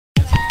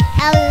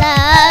I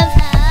love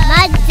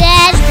my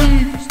dad.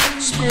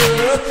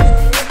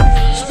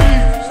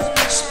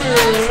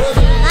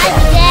 My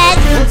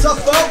dad. What's up,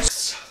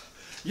 folks?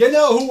 You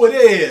know who it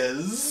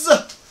is.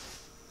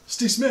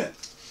 Steve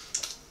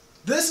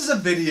Smith. This is a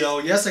video.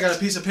 Yes, I got a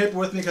piece of paper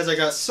with me because I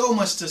got so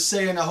much to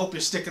say and I hope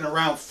you're sticking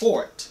around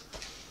for it.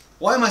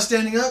 Why am I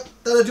standing up?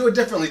 Thought I'd do it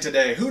differently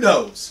today. Who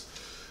knows?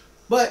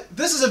 But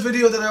this is a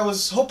video that I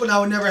was hoping I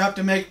would never have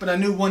to make, but I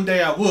knew one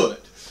day I would.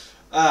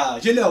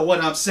 You know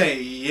what I'm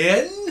saying?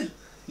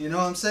 You know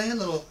what I'm saying? A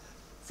little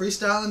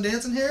freestyling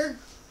dancing here?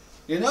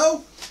 You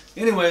know?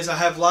 Anyways, I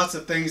have lots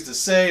of things to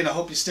say and I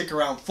hope you stick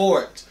around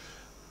for it.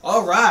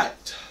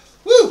 Alright.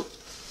 Woo!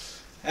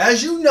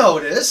 As you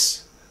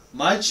notice,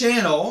 my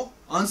channel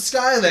on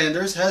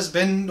Skylanders has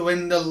been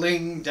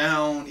dwindling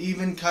down,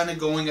 even kind of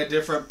going a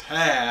different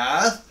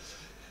path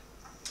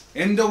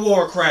into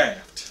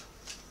Warcraft.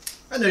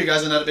 I know you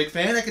guys are not a big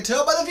fan, I can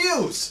tell by the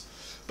views.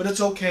 But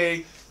it's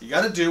okay, you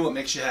gotta do what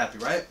makes you happy,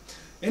 right?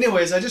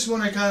 Anyways, I just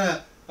want to kind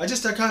of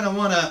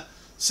want to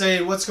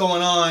say what's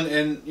going on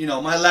and, you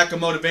know, my lack of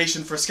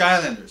motivation for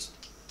Skylanders.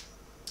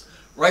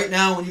 Right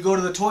now, when you go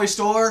to the toy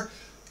store,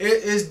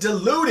 it is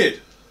diluted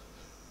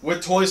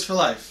with toys for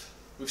life.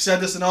 We've said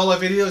this in all our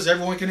videos,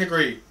 everyone can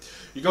agree.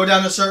 You go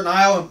down a certain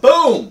aisle and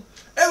boom!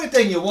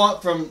 Everything you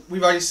want from,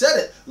 we've already said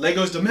it,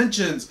 Lego's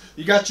Dimensions.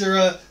 You got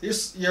your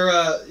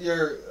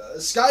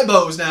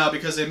Skybows now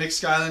because they mix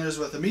Skylanders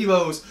with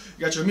Amiibos.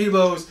 You got your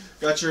Amiibos,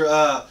 got your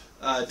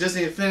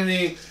Disney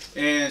Infinity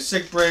and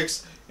Sick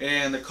Bricks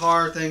and the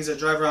car things that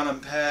drive around on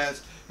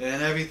pads,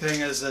 and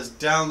everything is this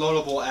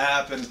downloadable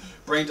app and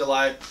bring to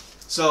life.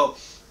 So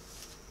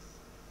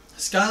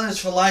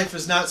Skylanders for Life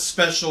is not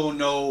special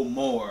no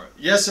more.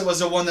 Yes, it was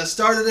the one that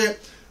started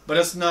it, but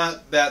it's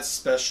not that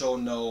special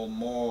no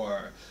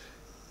more.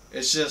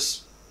 It's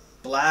just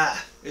blah.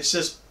 It's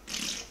just...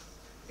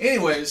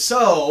 Anyway,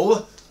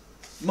 so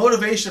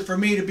motivation for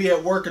me to be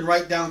at work and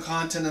write down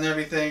content and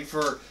everything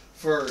for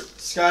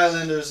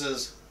Skylanders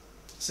is,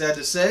 sad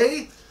to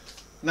say,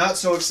 not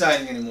so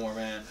exciting anymore,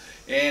 man.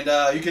 And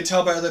you can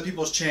tell by other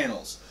people's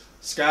channels.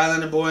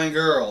 Skylander Boy and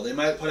Girl, they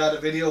might put out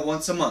a video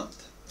once a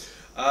month.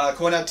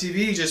 Coin Up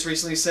TV just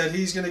recently said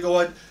he's gonna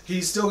go on.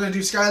 He's still gonna do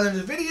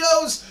Skylanders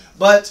videos,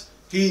 but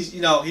he's,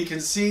 you know, he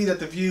can see that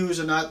the views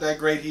are not that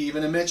great. He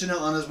even mentioned it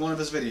on one of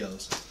his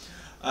videos.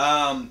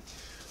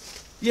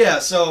 Yeah,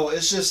 so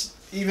it's just,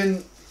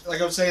 even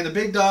like I'm saying, the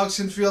big dogs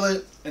can feel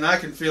it, and I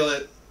can feel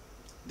it,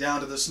 down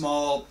to the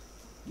small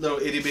little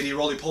itty bitty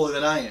roly poly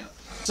that I am.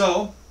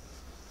 So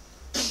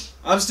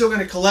I'm still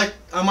gonna collect.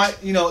 I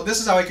might, you know, this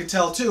is how I could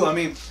tell too. I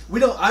mean,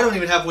 I don't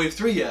even have Wave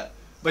 3 yet,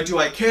 but do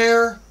I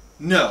care?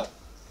 No.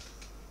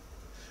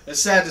 It's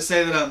sad to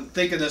say that I'm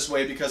thinking this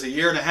way because a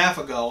year and a half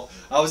ago,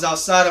 I was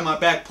outside on my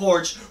back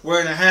porch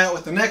wearing a hat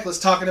with a necklace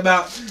talking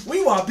about,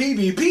 we want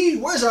PvP,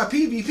 where's our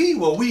PvP?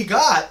 Well, we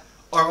got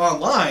our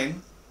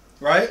online,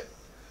 right?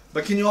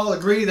 But can you all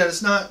agree that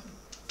it's not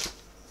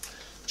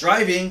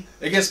driving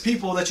against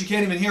people that you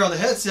can't even hear on the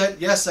headset?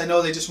 Yes, I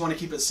know they just want to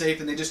keep it safe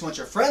and they just want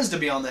your friends to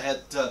be on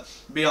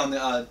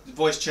the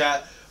voice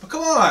chat. But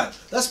come on,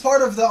 that's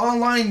part of the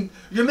online.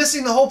 You're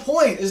missing the whole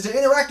point, is to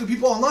interact with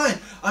people online.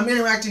 I'm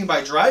interacting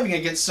by driving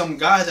against some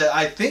guy that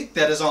I think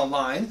that is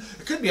online.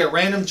 It could be a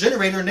random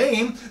generator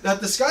name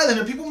that the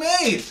Skylander people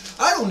made.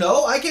 I don't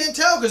know. I can't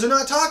tell because they're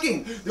not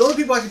talking. The only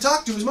people I can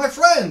talk to is my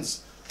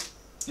friends.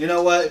 You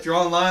know what? If you're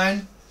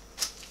online,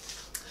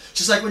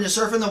 just like when you're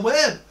surfing the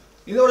web,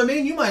 you know what I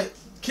mean?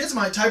 Kids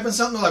might type in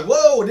something like,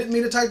 whoa, didn't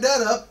mean to type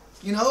that up.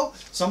 You know,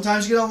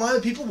 sometimes you get online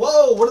and people,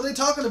 whoa, what are they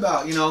talking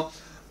about? You know.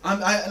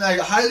 And I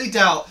highly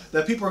doubt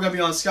that people are going to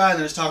be on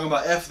Skylanders talking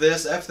about F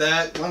this, F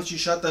that, why don't you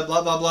shut that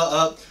blah, blah, blah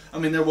up. I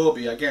mean, there will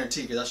be, I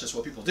guarantee, because that's just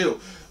what people do.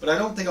 But I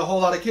don't think a whole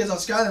lot of kids on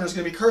Skylanders are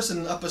going to be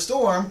cursing up a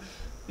storm.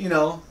 You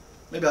know,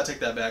 maybe I'll take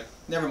that back.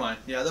 Never mind.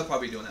 Yeah, they'll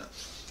probably be doing that.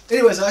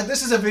 Anyways,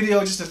 this is a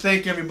video just to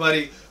thank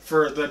everybody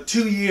for the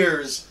 2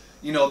 years,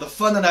 you know, the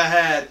fun that I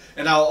had.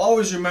 And I'll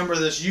always remember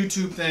this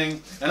YouTube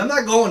thing. And I'm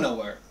not going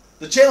nowhere.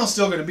 The channel's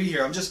still going to be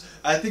here.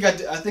 I think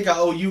I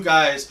owe you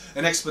guys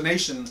an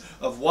explanation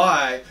of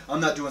why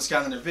I'm not doing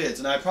Skylander vids,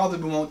 and I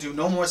probably won't do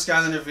no more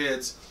Skylander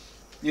vids.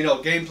 You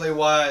know, gameplay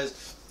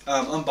wise,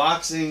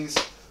 unboxings.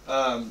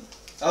 I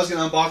was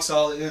going to unbox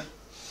all the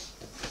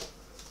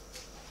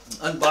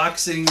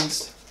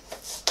unboxings.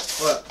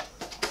 What?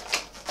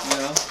 You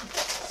know,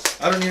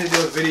 I don't need to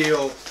do a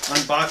video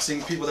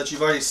unboxing people that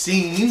you've already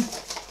seen,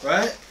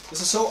 right?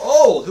 This is so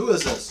old. Who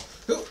is this?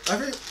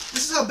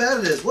 This is how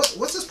bad it is. What's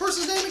this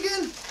person's name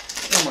again?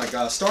 Oh my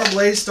gosh.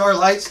 Starblaze,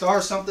 Starlight, Star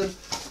something.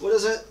 What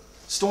is it?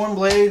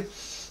 Stormblade.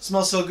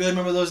 Smells so good.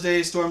 Remember those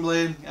days?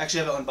 Stormblade.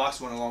 Actually, I haven't unboxed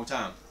one in a long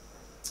time.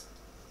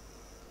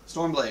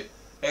 Stormblade.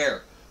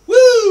 Air.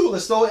 Woo!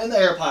 Let's throw it in the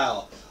air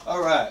pile.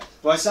 Alright.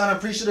 Do I sound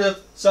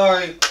appreciative?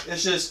 Sorry.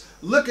 It's just,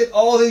 look at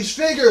all these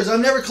figures.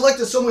 I've never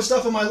collected so much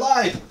stuff in my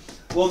life.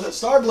 Well, the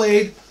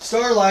Starblade,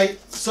 Starlight,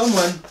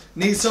 someone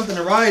needs something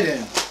to ride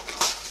in.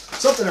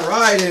 Something to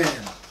ride in.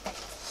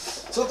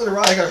 Something to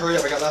ride. I gotta hurry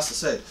up. I got lots to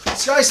say.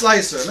 Sky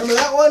Slicer. Remember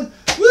that one?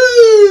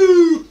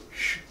 Woo!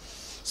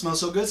 Smells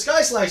so good.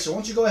 Sky Slicer, why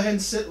don't you go ahead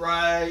and sit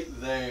right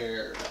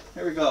there.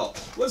 Here we go.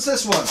 What's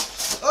this one?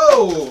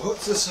 Oh,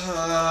 what's this?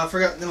 I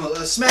forgot. No,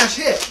 Smash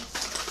Hit.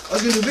 I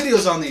was going to do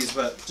videos on these,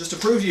 but just to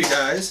prove to you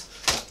guys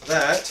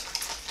that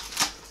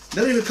they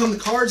don't even come to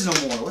cards no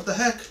more. What the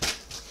heck?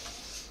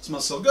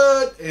 Smells so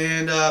good.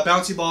 And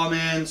Bouncy Ball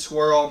Man,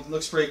 Squirrel.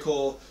 Looks pretty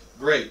cool.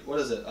 Great. What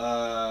is it?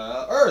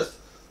 Earth.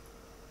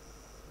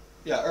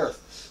 Yeah,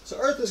 Earth. So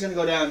Earth is going to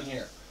go down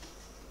here.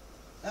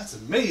 That's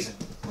amazing.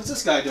 What's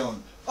this guy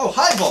doing? Oh,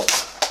 High Volt.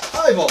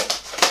 High Volt.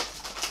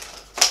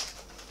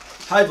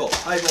 High Volt.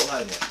 High Volt.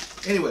 High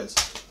Volt. Anyways.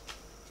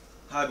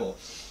 High Volt.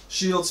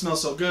 Shield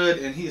smells so good,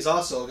 and he's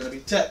also going to be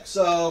Tech.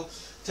 So,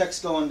 Tech's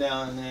going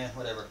down there.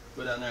 Whatever.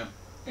 Go down there.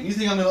 And you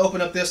think I'm going to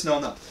open up this? No,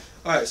 I'm not.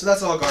 Alright, so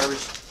that's all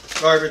garbage.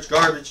 Garbage.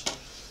 Garbage.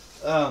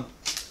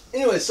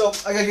 Anyway, so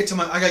I gotta get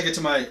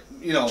to my,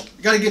 you know,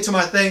 gotta get to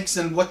my thanks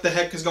and what the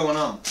heck is going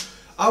on.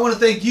 I want to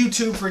thank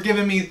YouTube for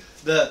giving me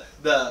the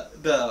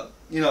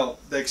you know,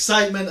 the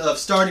excitement of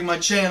starting my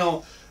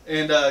channel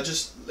and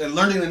and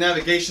learning the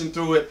navigation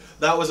through it.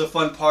 That was a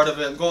fun part of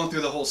it. I'm going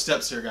through the whole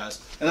steps here,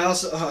 guys. And I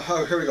also,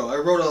 here we go. I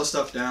wrote all this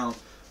stuff down.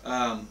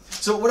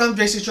 So what I'm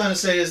basically trying to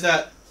say is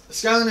that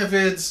Skylander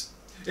vids,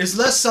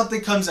 unless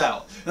something comes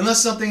out,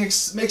 unless something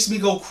makes me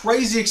go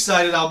crazy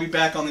excited, I'll be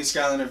back on these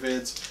Skylander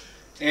vids.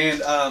 And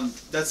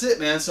that's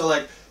it, man. So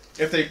like,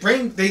 if they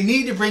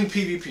need to bring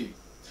PvP.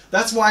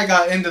 That's why I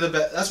got into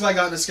that's why I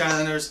got into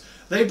Skylanders.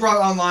 They brought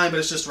online, but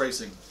it's just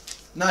racing.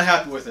 Not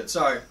happy with it.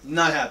 Sorry,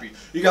 not happy.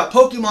 You got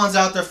Pokemons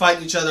out there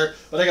fighting each other,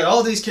 but I got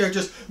all these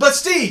characters. But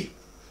Steve,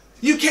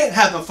 you can't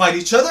have them fight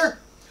each other.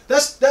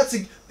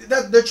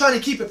 They're trying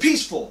to keep it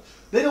peaceful.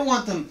 They don't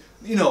want them.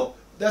 You know,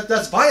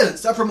 that's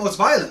violence. That promotes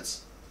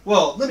violence.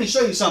 Well, let me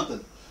show you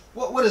something.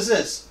 What is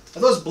this? Are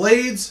those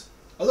blades?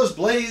 Are those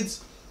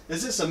blades?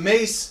 Is this a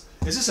mace?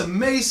 Is this a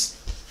mace?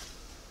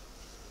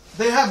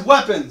 They have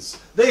weapons.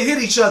 They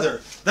hit each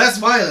other. That's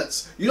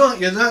violence.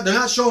 They're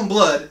not showing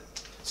blood.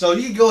 So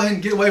you can go ahead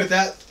and get away with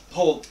that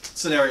whole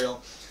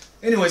scenario.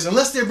 Anyways,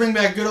 unless they bring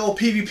back good old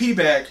PvP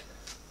back,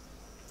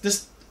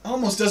 this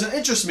almost doesn't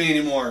interest me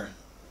anymore.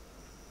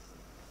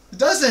 It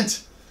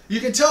doesn't. You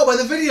can tell by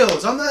the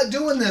videos. I'm not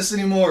doing this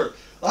anymore.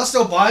 I'll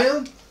still buy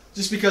them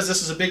just because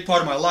this is a big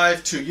part of my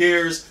life. 2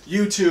 years,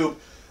 YouTube,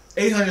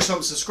 800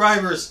 something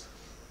subscribers.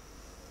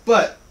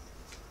 But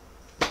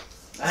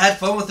I had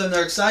fun with them.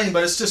 They're exciting,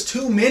 but it's just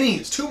too many.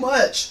 It's too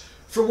much.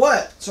 For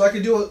what? So I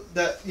could do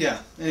that. Yeah.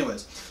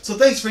 Anyways. So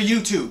thanks for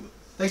YouTube.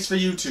 Thanks for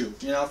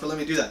YouTube, you know, for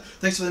letting me do that.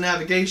 Thanks for the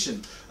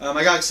navigation.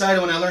 I got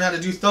excited when I learned how to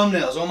do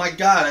thumbnails. Oh my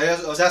God.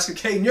 I was asking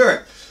Caden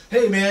Urich,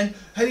 hey man,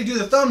 how do you do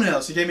the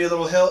thumbnails? He gave me a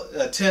little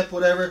tip,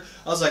 whatever.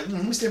 I was like,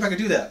 let me see if I can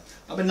do that.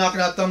 I've been knocking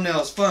out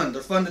thumbnails. Fun.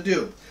 They're fun to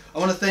do. I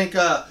want to thank,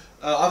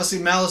 obviously,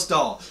 Malice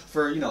Doll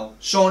for, you know,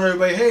 showing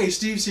everybody, hey,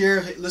 Steve's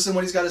here. Hey, listen to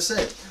what he's got to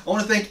say. I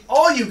want to thank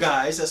all you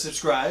guys that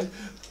subscribe,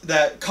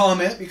 that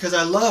comment, because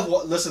I love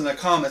listening to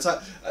comments.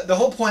 The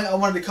whole point I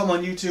wanted to come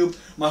on YouTube,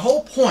 my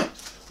whole point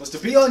was to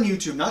be on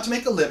YouTube, not to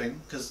make a living,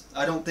 because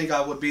I don't think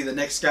I would be the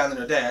next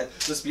Skylander dad.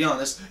 Let's be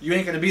honest. You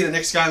ain't going to be the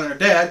next Skylander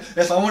dad.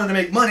 If I wanted to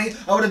make money,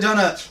 I would have done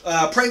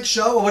a prank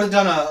show. I would have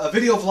done a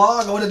video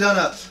vlog. I would have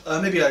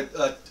done maybe a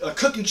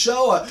cooking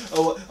show.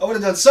 I would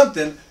have done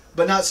something,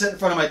 but not sit in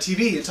front of my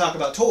TV and talk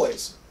about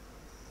toys.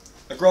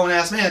 A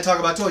grown-ass man talk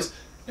about toys.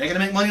 Ain't going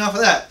to make money off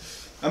of that.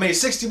 I made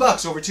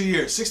 $60 over 2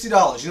 years.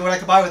 $60. You know what I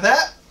could buy with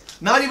that?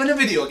 Not even a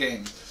video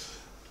game.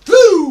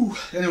 Woo!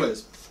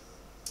 Anyways,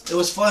 it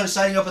was fun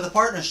signing up with a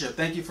partnership.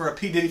 Thank you for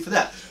P. Diddy for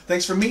that.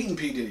 Thanks for meeting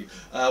P. Diddy.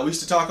 We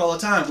used to talk all the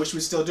time. Wish we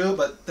still do it,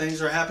 but things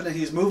are happening.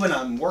 He's moving.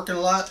 I'm working a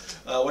lot.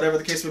 Whatever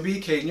the case may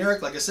be. Caden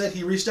Urich, like I said,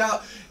 he reached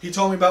out. He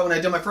told me about when I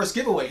did my first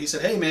giveaway. He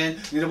said, hey man,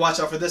 you need to watch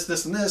out for this,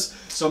 this, and this.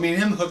 So me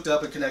and him hooked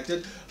up and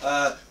connected.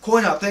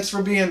 Coin Up, thanks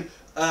for being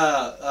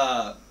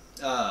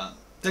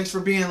thanks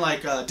for being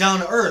like down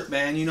to earth,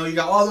 man. You know, you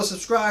got all those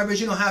subscribers.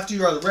 You don't have to.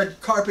 You're on the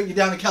red carpet. You're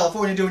down in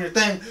California doing your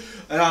thing.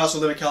 And I also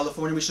live in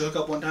California. We should hook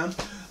up one time.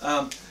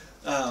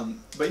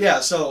 But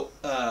yeah, so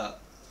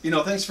you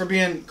know, thanks for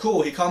being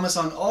cool. He comments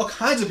on all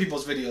kinds of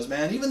people's videos,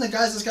 man. Even the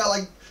guys that's got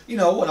like, you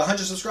know, what,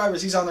 100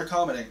 subscribers, he's on there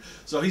commenting.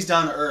 So he's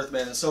down to earth,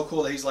 man. It's so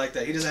cool that he's like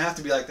that. He doesn't have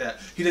to be like that.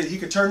 He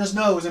could turn his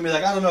nose and be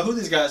like, I don't know who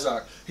these guys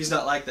are. He's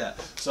not like that.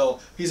 So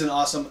he's an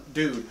awesome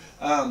dude.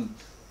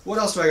 What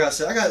else do I gotta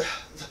say?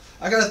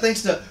 I got to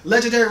thanks to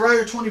Legendary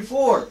Rider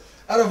 24.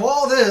 Out of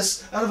all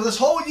this, out of this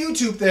whole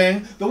YouTube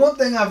thing, the one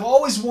thing I've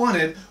always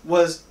wanted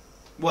was,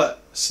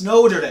 what?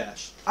 Snowder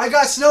Dash. I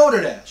got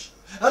Snowder Dash.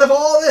 Out of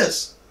all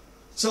this.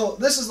 So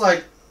this is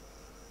like,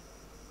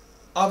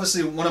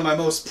 obviously one of my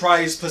most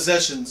prized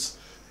possessions,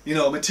 you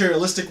know,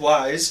 materialistic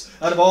wise.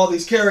 Out of all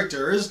these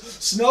characters,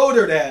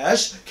 Snowder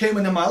Dash came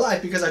into my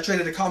life because I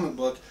traded a comic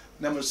book,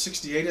 number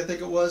 68 I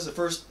think it was, the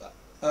first,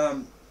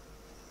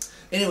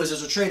 anyways,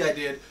 there's a trade I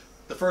did.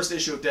 The first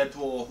issue of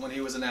Deadpool when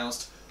he was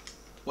announced,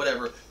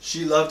 whatever.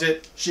 She loved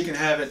it. She can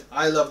have it.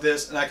 I love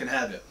this, and I can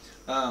have it.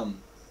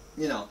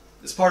 You know,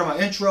 it's part of my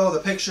intro, the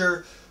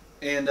picture,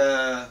 and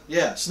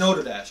yeah,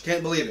 Snowder Dash.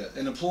 Can't believe it.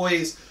 An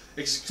employee's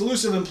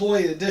exclusive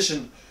employee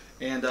edition,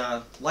 and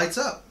Lights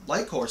Up,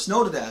 Light Course,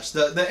 Snow to Dash,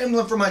 the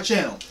emblem for my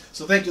channel.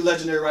 So thank you,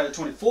 Legendary Rider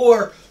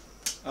 24.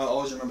 I'll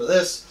always remember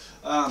this.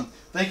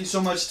 Thank you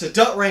so much to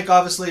Dut Rank,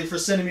 obviously, for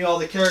sending me all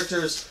the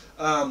characters.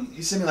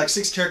 He sent me like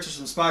 6 characters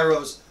from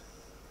Spyros.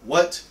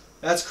 What?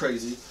 That's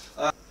crazy.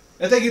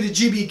 And thank you to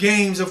GB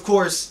Games, of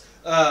course,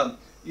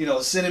 you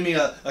know, sending me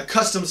a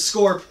custom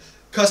Scorp.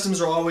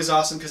 Customs are always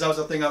awesome because that was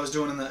the thing I was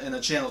doing in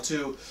the channel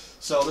too.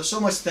 So there's so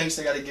much thanks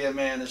I got to give,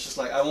 man. It's just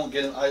like I won't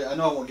get them. I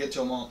know I won't get to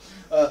them all.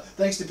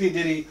 Thanks to P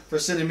Diddy for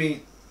sending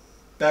me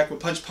back with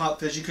Punch Pop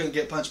Fizz. You couldn't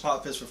get Punch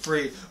Pop Fizz for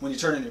free when you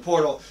turn in your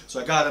portal, so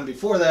I got him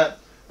before that.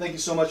 Thank you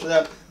so much for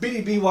that.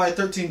 BDBY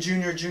 13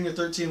 Junior, Junior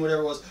 13,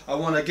 whatever it was. I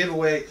won a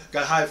giveaway,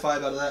 got high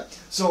five out of that.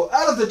 So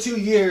out of the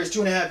 2 years,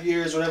 2.5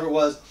 years, whatever it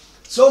was,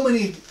 so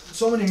many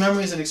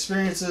memories and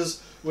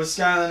experiences with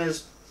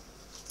Skylanders.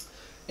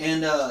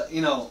 And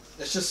you know,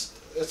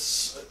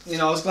 you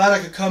know, I was glad I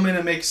could come in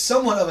and make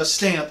somewhat of a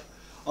stamp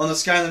on the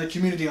Skylander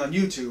community on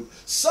YouTube.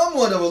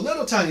 Somewhat of a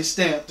little tiny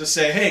stamp to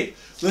say, hey,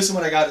 listen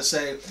what I got to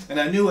say. And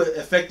I knew it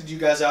affected you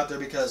guys out there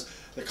because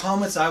the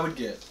comments I would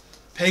get,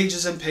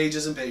 pages and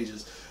pages and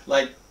pages.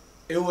 Like,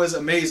 it was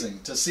amazing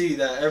to see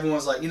that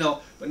everyone's like, you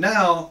know, but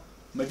now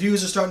my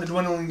views are starting to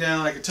dwindling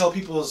down. I could tell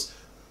people's,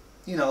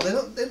 you know,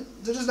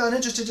 they're just not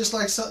interested. Just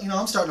like, you know,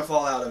 I'm starting to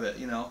fall out of it.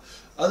 You know,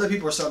 other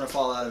people are starting to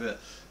fall out of it.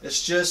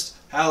 It's just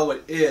how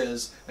it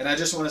is, and I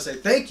just want to say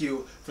thank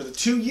you for the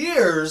 2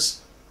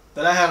 years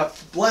that I had a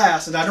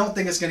blast, and I don't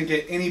think it's going to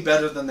get any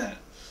better than that.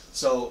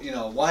 So, you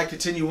know, why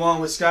continue on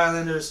with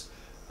Skylanders?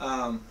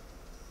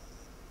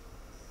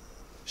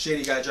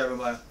 Shady guy driving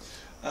by.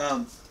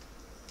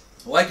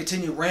 Why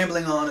continue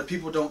rambling on if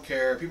people don't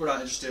care, people are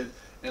not interested,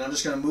 and I'm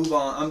just going to move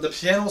on. The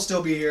channel will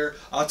still be here.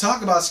 I'll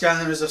talk about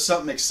Skylanders if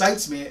something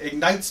excites me,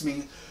 ignites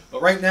me,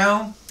 but right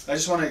now, I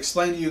just want to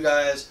explain to you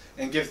guys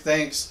and give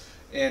thanks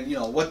and, you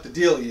know, what the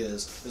deal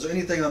is. Is there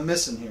anything I'm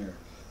missing here?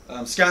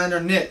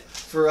 Skylander Nick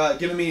for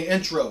giving me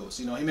intros.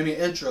 You know, he made me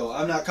an intro.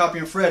 I'm Not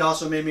Copying Fred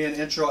also made me an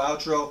intro,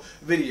 outro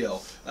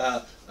video.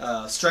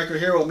 Striker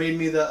Hero made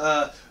me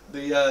the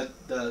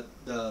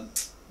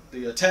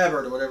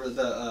tabard or whatever,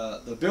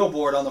 the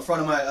billboard on the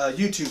front of my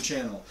YouTube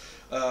channel.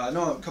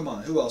 No, come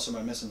on, who else am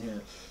I missing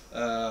here?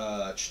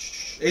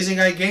 Asian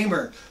Guy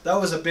Gamer, that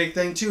was a big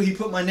thing too. He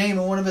put my name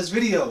in one of his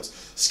videos.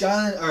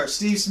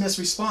 Steve Smith's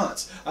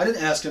response. I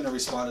didn't ask him to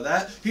respond to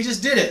that. He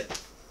just did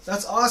it.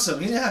 That's awesome.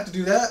 He didn't have to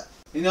do that.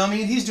 You know what I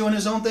mean? He's doing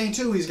his own thing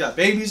too. He's got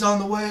babies on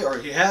the way, or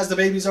he has the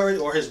babies already,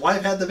 or his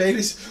wife had the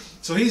babies.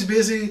 So he's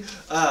busy.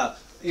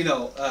 You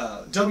know,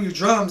 W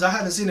Drums, I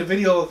haven't seen a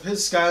video of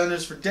his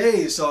Skylanders for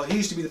days, so he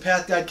used to be the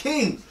Path Guide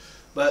King.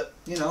 But,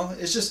 you know,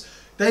 it's just,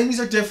 things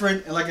are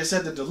different, and like I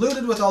said, they're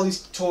diluted with all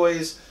these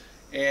toys,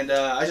 and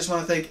I just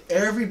want to thank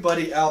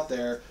everybody out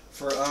there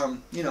for,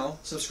 you know,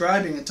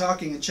 subscribing and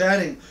talking and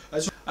chatting.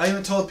 I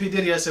even told P.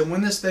 Diddy, I said,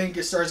 when this thing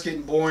starts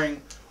getting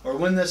boring, or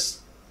when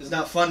this is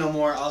not fun no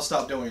more, I'll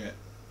stop doing it.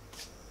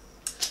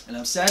 And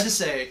I'm sad to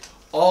say,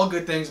 all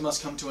good things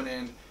must come to an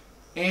end.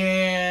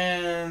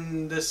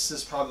 And this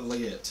is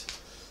probably it.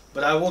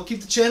 But I will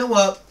keep the channel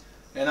up,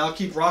 and I'll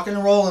keep rocking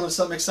and rolling if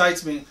something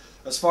excites me.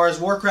 As far as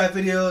Warcraft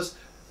videos,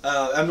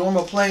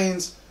 Abnormal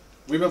Planes,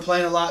 we've been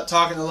playing a lot,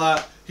 talking a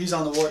lot. He's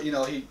on the war, you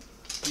know,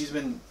 he's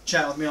been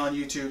chatting with me on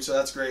YouTube, so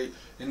that's great.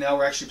 And now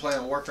we're actually playing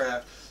on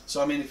Warcraft.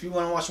 So I mean, if you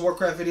want to watch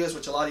Warcraft videos,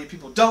 which a lot of you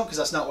people don't, because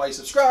that's not why you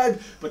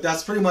subscribe, but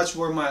that's pretty much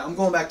where I'm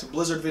going back to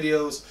Blizzard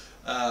videos.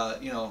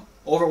 You know,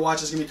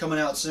 Overwatch is gonna be coming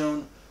out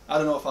soon. I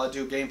don't know if I'll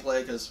do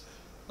gameplay because,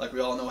 like we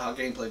all know how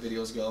gameplay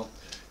videos go.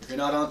 If you're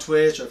not on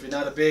Twitch, or if you're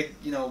not a big,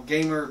 you know,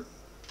 gamer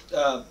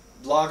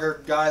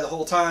blogger guy the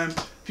whole time,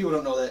 people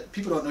don't know that.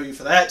 People don't know you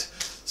for that.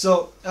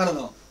 So I don't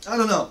know. I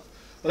don't know.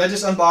 But I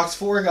just unboxed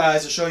 4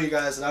 guys to show you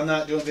guys that I'm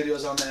not doing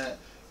videos on that.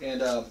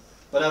 And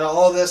but out of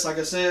all this, like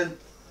I said,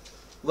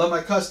 love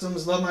my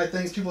customs, love my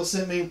things people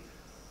sent me.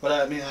 But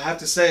I mean, I have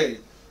to say,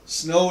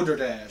 Snow to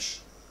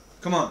Dash.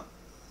 Come on.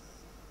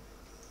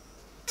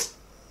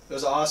 It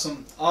was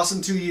an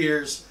awesome 2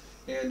 years.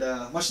 And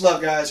much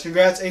love, guys.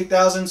 Congrats,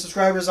 8,000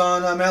 subscribers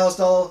on Malice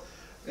Doll.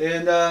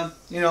 And,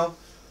 you know,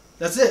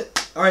 that's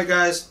it. Alright,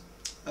 guys.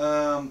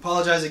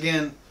 Apologize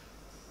again.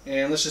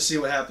 And let's just see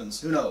what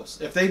happens. Who knows?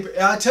 If they,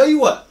 I tell you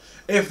what,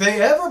 if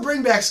they ever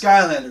bring back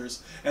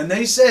Skylanders and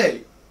they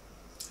say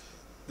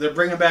they're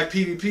bringing back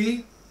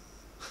PvP,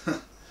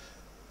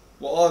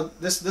 well,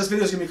 this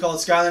video is gonna be called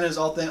Skylanders.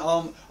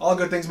 All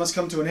good things must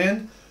come to an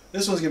end.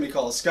 This one's gonna be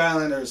called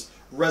Skylanders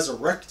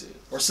Resurrected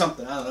or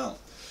something. I don't know.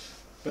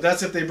 But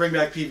that's if they bring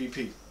back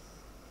PvP.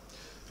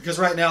 Because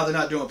right now they're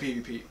not doing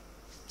PvP.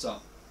 So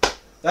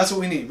that's what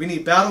we need. We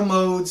need battle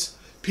modes,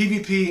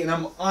 PvP,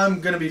 and I'm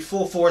gonna be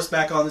full force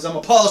back on this. I'm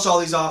gonna polish all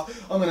these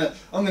off. I'm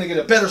gonna get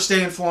a better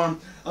stand for them.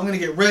 I'm gonna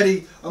get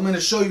ready. I'm gonna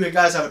show you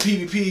guys how to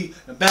PvP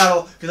and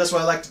battle, because that's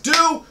what I like to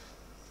do.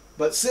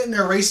 But sitting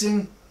there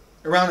racing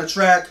around a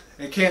track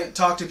and can't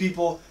talk to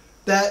people,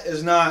 that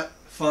is not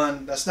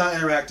fun. That's not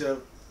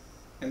interactive,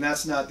 and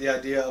that's not the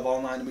idea of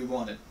online that we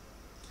wanted.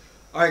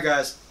 All right,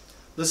 guys.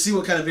 Let's see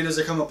what kind of videos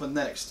they come up with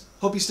next.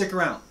 Hope you stick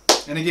around.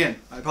 And again,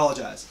 I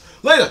apologize.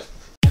 Later!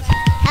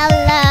 I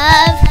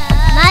love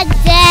my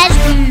dad.